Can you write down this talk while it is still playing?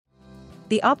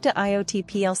The Opta IoT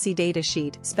PLC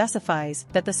datasheet specifies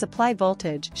that the supply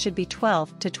voltage should be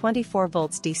 12 to 24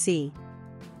 volts DC.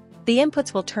 The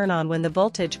inputs will turn on when the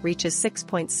voltage reaches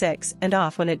 6.6 and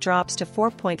off when it drops to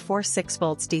 4.46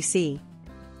 volts DC.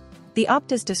 The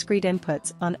Opta's discrete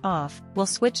inputs on/off will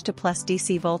switch to plus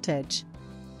DC voltage.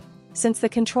 Since the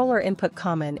controller input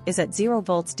common is at 0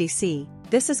 volts DC,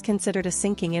 this is considered a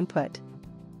syncing input.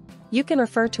 You can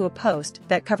refer to a post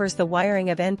that covers the wiring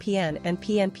of NPN and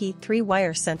PNP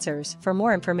 3-wire sensors for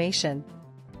more information.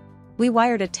 We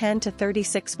wired a 10 to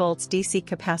 36 volts DC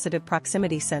capacitive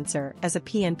proximity sensor as a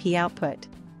PNP output.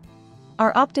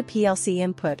 Our Opta PLC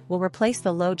input will replace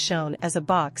the load shown as a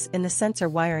box in the sensor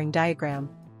wiring diagram.